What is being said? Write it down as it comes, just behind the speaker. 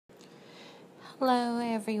Hello,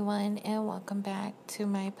 everyone, and welcome back to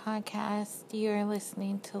my podcast. You're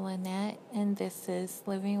listening to Lynette, and this is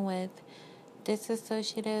Living with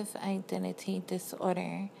Dissociative Identity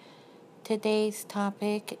Disorder. Today's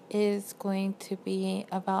topic is going to be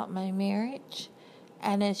about my marriage,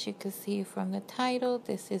 and as you can see from the title,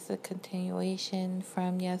 this is a continuation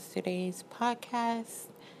from yesterday's podcast.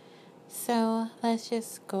 So let's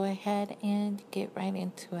just go ahead and get right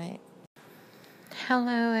into it.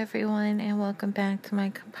 Hello, everyone, and welcome back to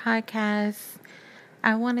my podcast.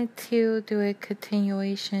 I wanted to do a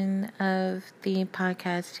continuation of the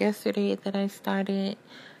podcast yesterday that I started,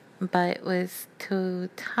 but was too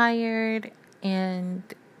tired and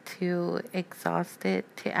too exhausted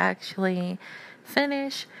to actually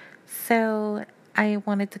finish. So I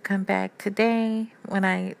wanted to come back today when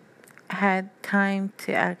I had time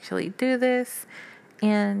to actually do this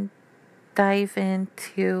and dive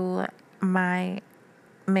into my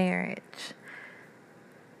marriage.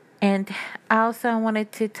 And I also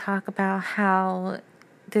wanted to talk about how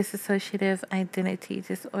dissociative identity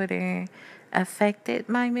disorder affected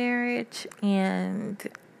my marriage and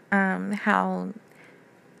how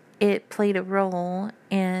it played a role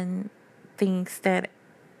in things that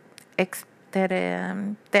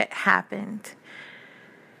happened.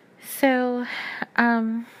 So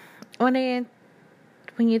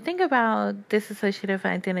when you think about dissociative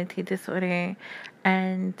identity disorder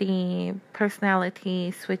and the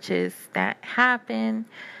personality switches that happen,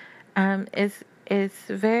 it's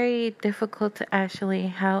very difficult to actually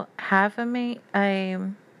have a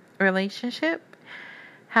relationship.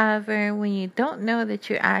 However, when you don't know that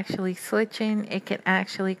you're actually switching, it can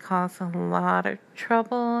actually cause a lot of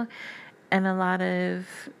trouble and a lot of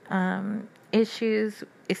issues,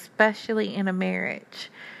 especially in a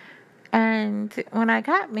marriage. And when I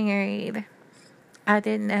got married, I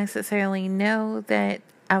didn't necessarily know that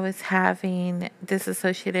I was having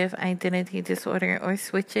dissociative identity disorder or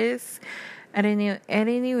switches. I didn't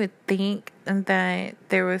even think that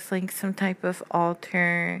there was like some type of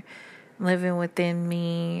alter living within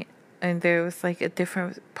me, and there was like a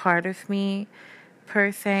different part of me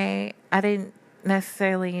per se. I didn't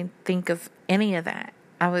necessarily think of any of that.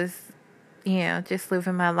 I was, just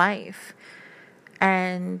living my life.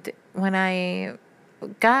 And when I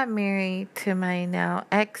got married to my now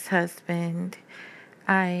ex-husband,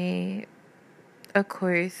 I, of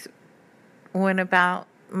course, went about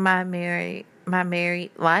my married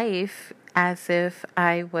life as if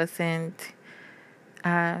I wasn't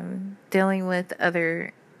dealing with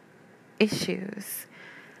other issues.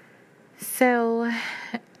 So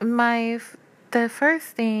the first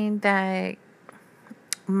thing that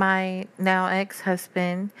my now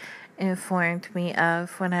ex-husband informed me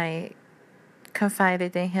of when I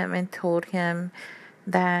confided in him and told him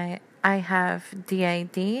that I have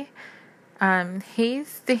DID, he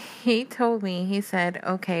told me, he said,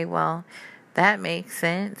 okay, well, that makes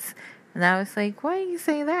sense. And I was like, why do you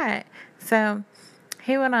say that? So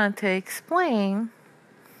he went on to explain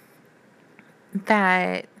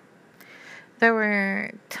that there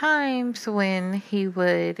were times when he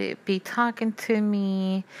would be talking to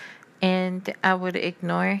me and I would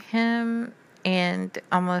ignore him and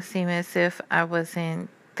almost seem as if I wasn't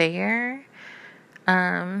there.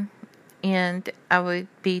 And I would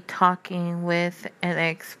be talking with an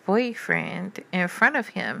ex-boyfriend in front of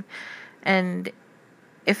him. And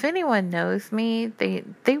if anyone knows me, they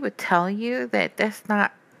would tell you that that's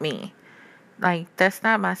not me. Like, that's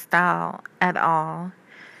not my style at all.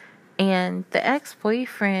 And the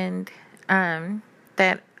ex-boyfriend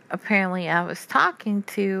that apparently I was talking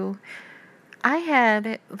to, I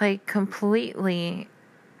had like completely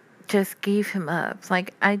just gave him up.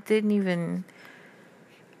 Like, I didn't even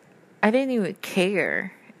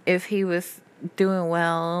care if he was doing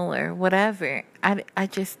well or whatever. I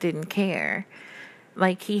just didn't care.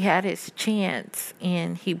 Like, he had his chance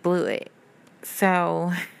and he blew it.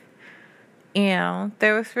 So, there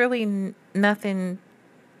was really nothing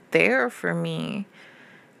there for me.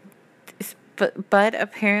 But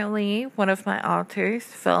apparently one of my alters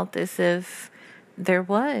felt as if there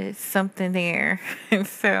was something there. And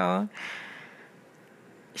so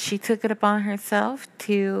she took it upon herself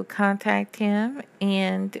to contact him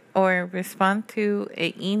or respond to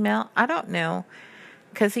an email. I don't know,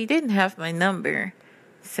 because he didn't have my number.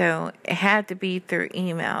 So it had to be through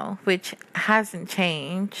email, which hasn't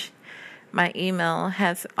changed. My email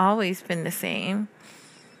has always been the same.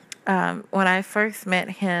 When I first met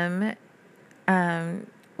him,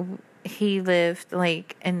 he lived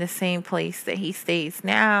like in the same place that he stays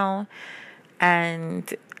now,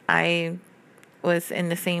 and I was in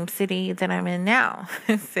the same city that I'm in now.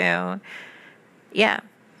 So, yeah.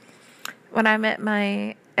 when I met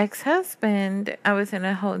my ex-husband, I was in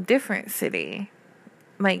a whole different city.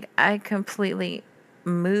 Like, I completely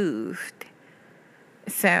moved.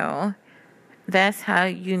 So that's how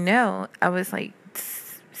you know I was like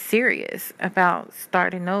serious about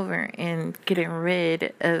starting over and getting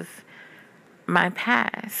rid of my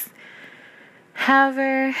past.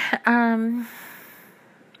 However, I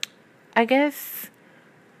guess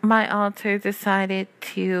my alter decided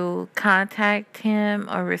to contact him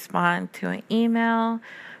or respond to an email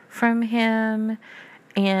from him,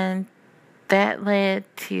 and that led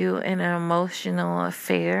to an emotional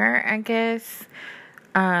affair, I guess.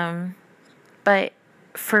 But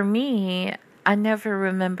for me, I never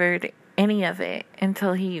remembered any of it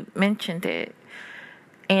until he mentioned it.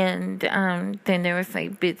 And then there was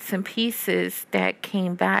like bits and pieces that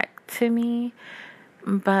came back to me,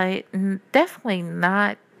 but definitely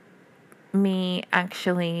not me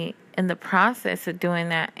actually in the process of doing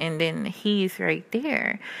that. And then he's right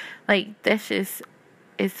there. Like, that's just,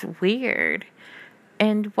 it's weird.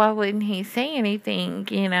 And why wouldn't he say anything,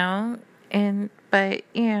 you know? But,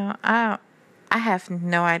 you know, I have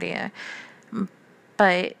no idea.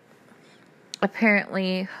 But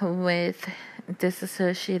apparently with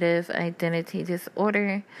dissociative identity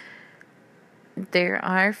disorder, there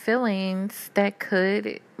are feelings that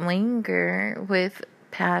could linger with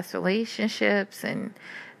past relationships, and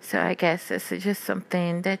so I guess this is just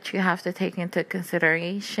something that you have to take into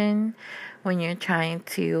consideration when you're trying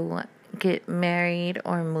to get married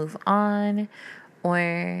or move on,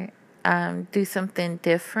 or do something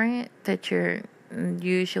different that you're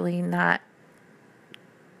usually not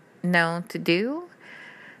known to do,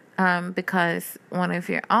 because one of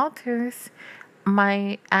your alters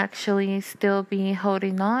might actually still be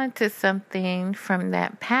holding on to something from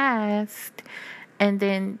that past, and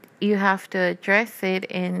then you have to address it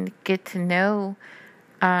and get to know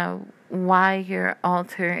why your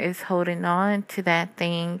alter is holding on to that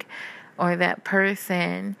thing or that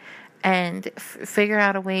person, and figure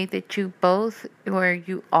out a way that you both or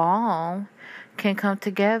you all can come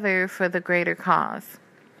together for the greater cause.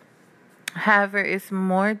 However, it's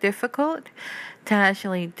more difficult to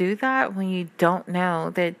actually do that when you don't know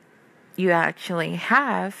that you actually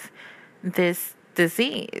have this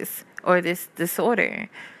disease or this disorder.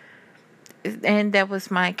 And that was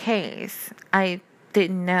my case. I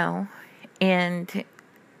didn't know.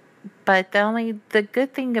 But the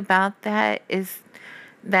good thing about that is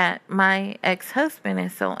that my ex-husband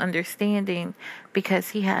is so understanding, because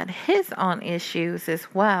he had his own issues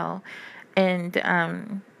as well.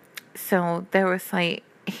 And so there was like,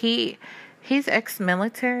 he's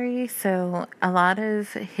ex-military, so a lot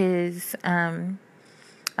of his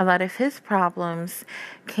problems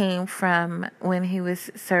came from when he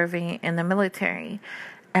was serving in the military.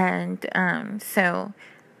 And so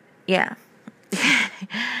yeah.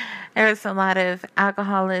 There was a lot of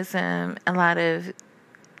alcoholism, a lot of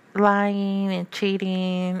lying and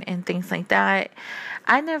cheating and things like that.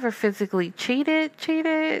 I never physically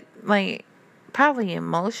cheated, like probably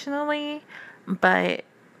emotionally, but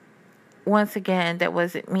once again, that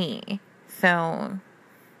wasn't me. So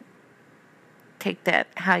take that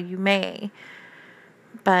how you may.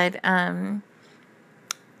 But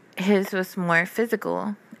his was more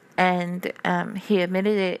physical, and he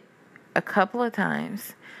admitted it a couple of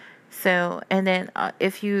times. So, and then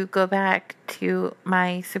if you go back to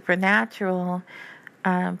my supernatural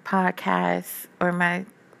podcast, or my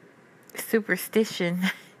superstition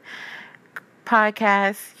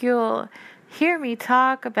podcast, you'll hear me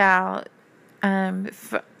talk about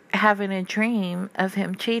having a dream of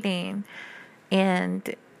him cheating,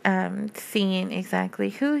 and seeing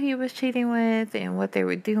exactly who he was cheating with and what they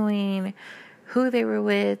were doing, who they were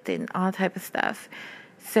with, and all type of stuff.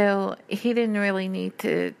 So he didn't really need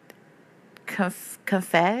to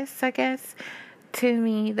confess, I guess, to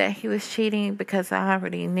me that he was cheating, because I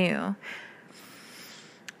already knew.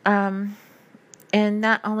 And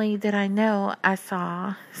not only did I know, I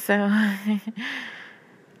saw. So,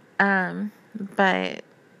 but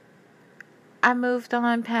I moved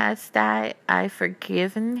on past that. I've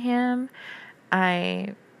forgiven him.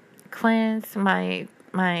 I cleansed my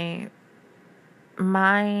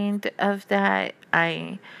mind of that.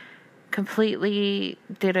 I completely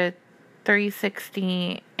did a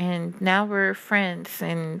 360, and now we're friends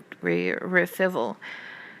and we're civil.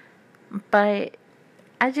 But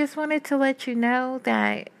I just wanted to let you know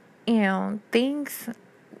that, things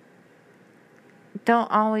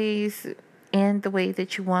don't always end the way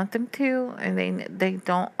that you want them to, and they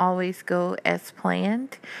don't always go as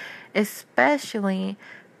planned, especially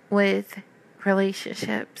with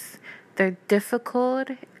relationships. They're difficult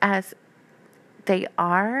as they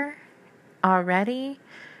are, already.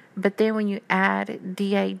 But then when you add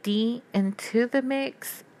DID into the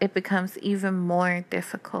mix, it becomes even more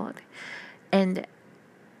difficult. And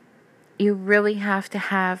you really have to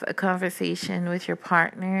have a conversation with your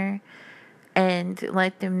partner and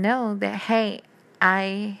let them know that, hey,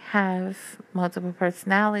 I have multiple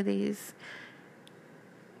personalities.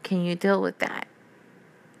 Can you deal with that?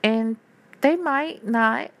 And they might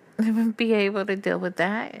not be able to deal with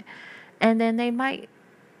that. And then they might,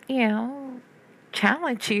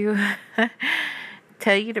 challenge you,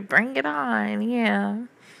 tell you to bring it on,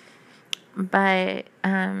 But,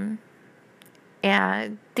 yeah,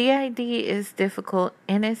 DID is difficult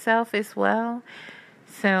in itself as well.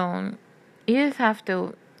 So you just have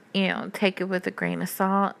to, take it with a grain of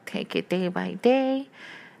salt, take it day by day,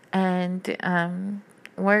 and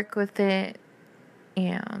work with it.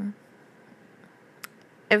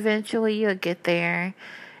 Eventually you'll get there.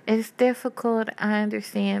 It's difficult, I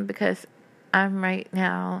understand, because I'm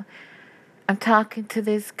talking to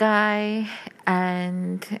this guy,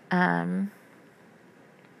 and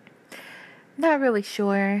not really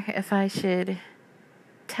sure if I should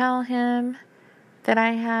tell him that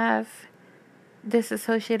I have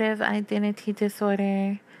dissociative identity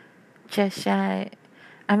disorder just yet.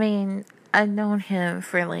 I mean, I've known him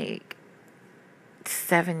for like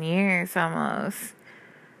 7 years almost.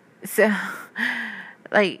 So,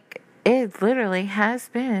 like, it literally has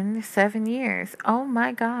been 7 years. Oh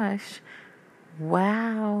my gosh.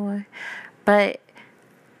 Wow. But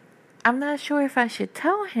I'm not sure if I should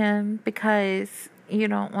tell him, because you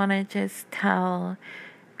don't want to just tell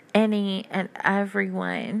any and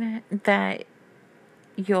everyone that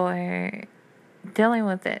you're dealing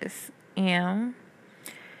with this, You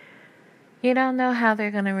don't know how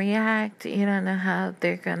they're going to react. You don't know how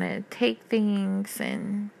they're going to take things.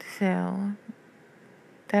 And so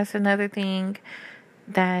that's another thing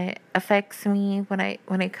that affects me when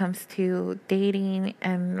it comes to dating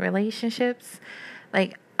and relationships.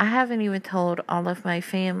 Like, I haven't even told all of my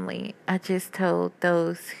family. I just told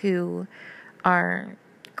those who are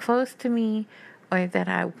close to me or that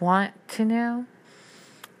I want to know.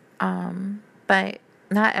 But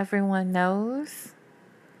not everyone knows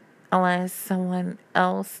unless someone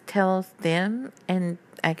else tells them, and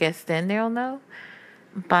I guess then they'll know.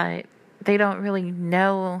 But they don't really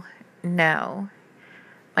know.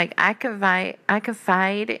 Like, I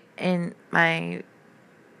confide in my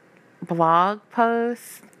blog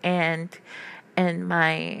posts and in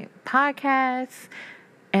my podcasts,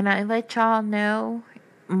 and I let y'all know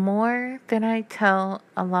more than I tell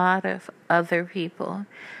a lot of other people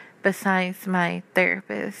besides my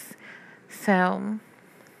therapist. So,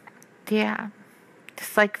 yeah,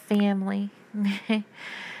 it's like family.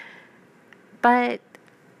 But,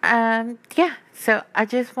 yeah, so I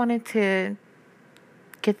just wanted to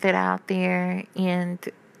get that out there and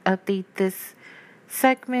update this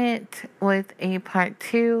segment with a part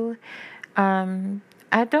 2.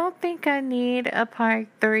 I don't think I need a part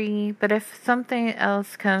 3, but if something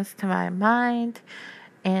else comes to my mind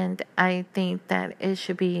and I think that it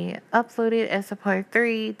should be uploaded as a part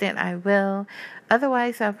 3, then I will.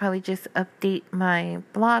 Otherwise, I'll probably just update my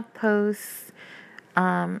blog posts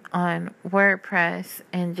on WordPress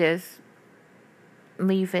and just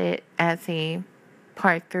leave it as a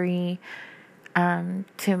part 3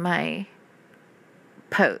 to my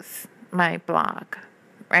post, my blog,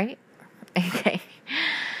 right? Okay.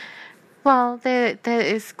 Well, that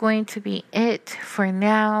is going to be it for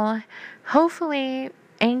now. Hopefully,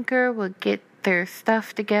 Anchor will get their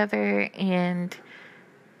stuff together and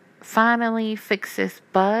finally fix this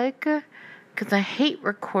bug, because I hate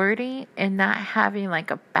recording and not having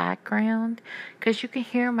like a background, because you can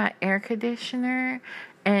hear my air conditioner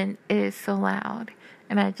and it is so loud,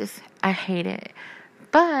 and I hate it.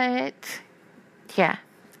 But yeah,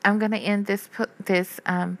 I'm gonna end this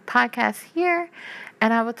podcast here,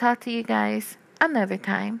 and I will talk to you guys another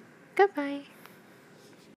time. Goodbye.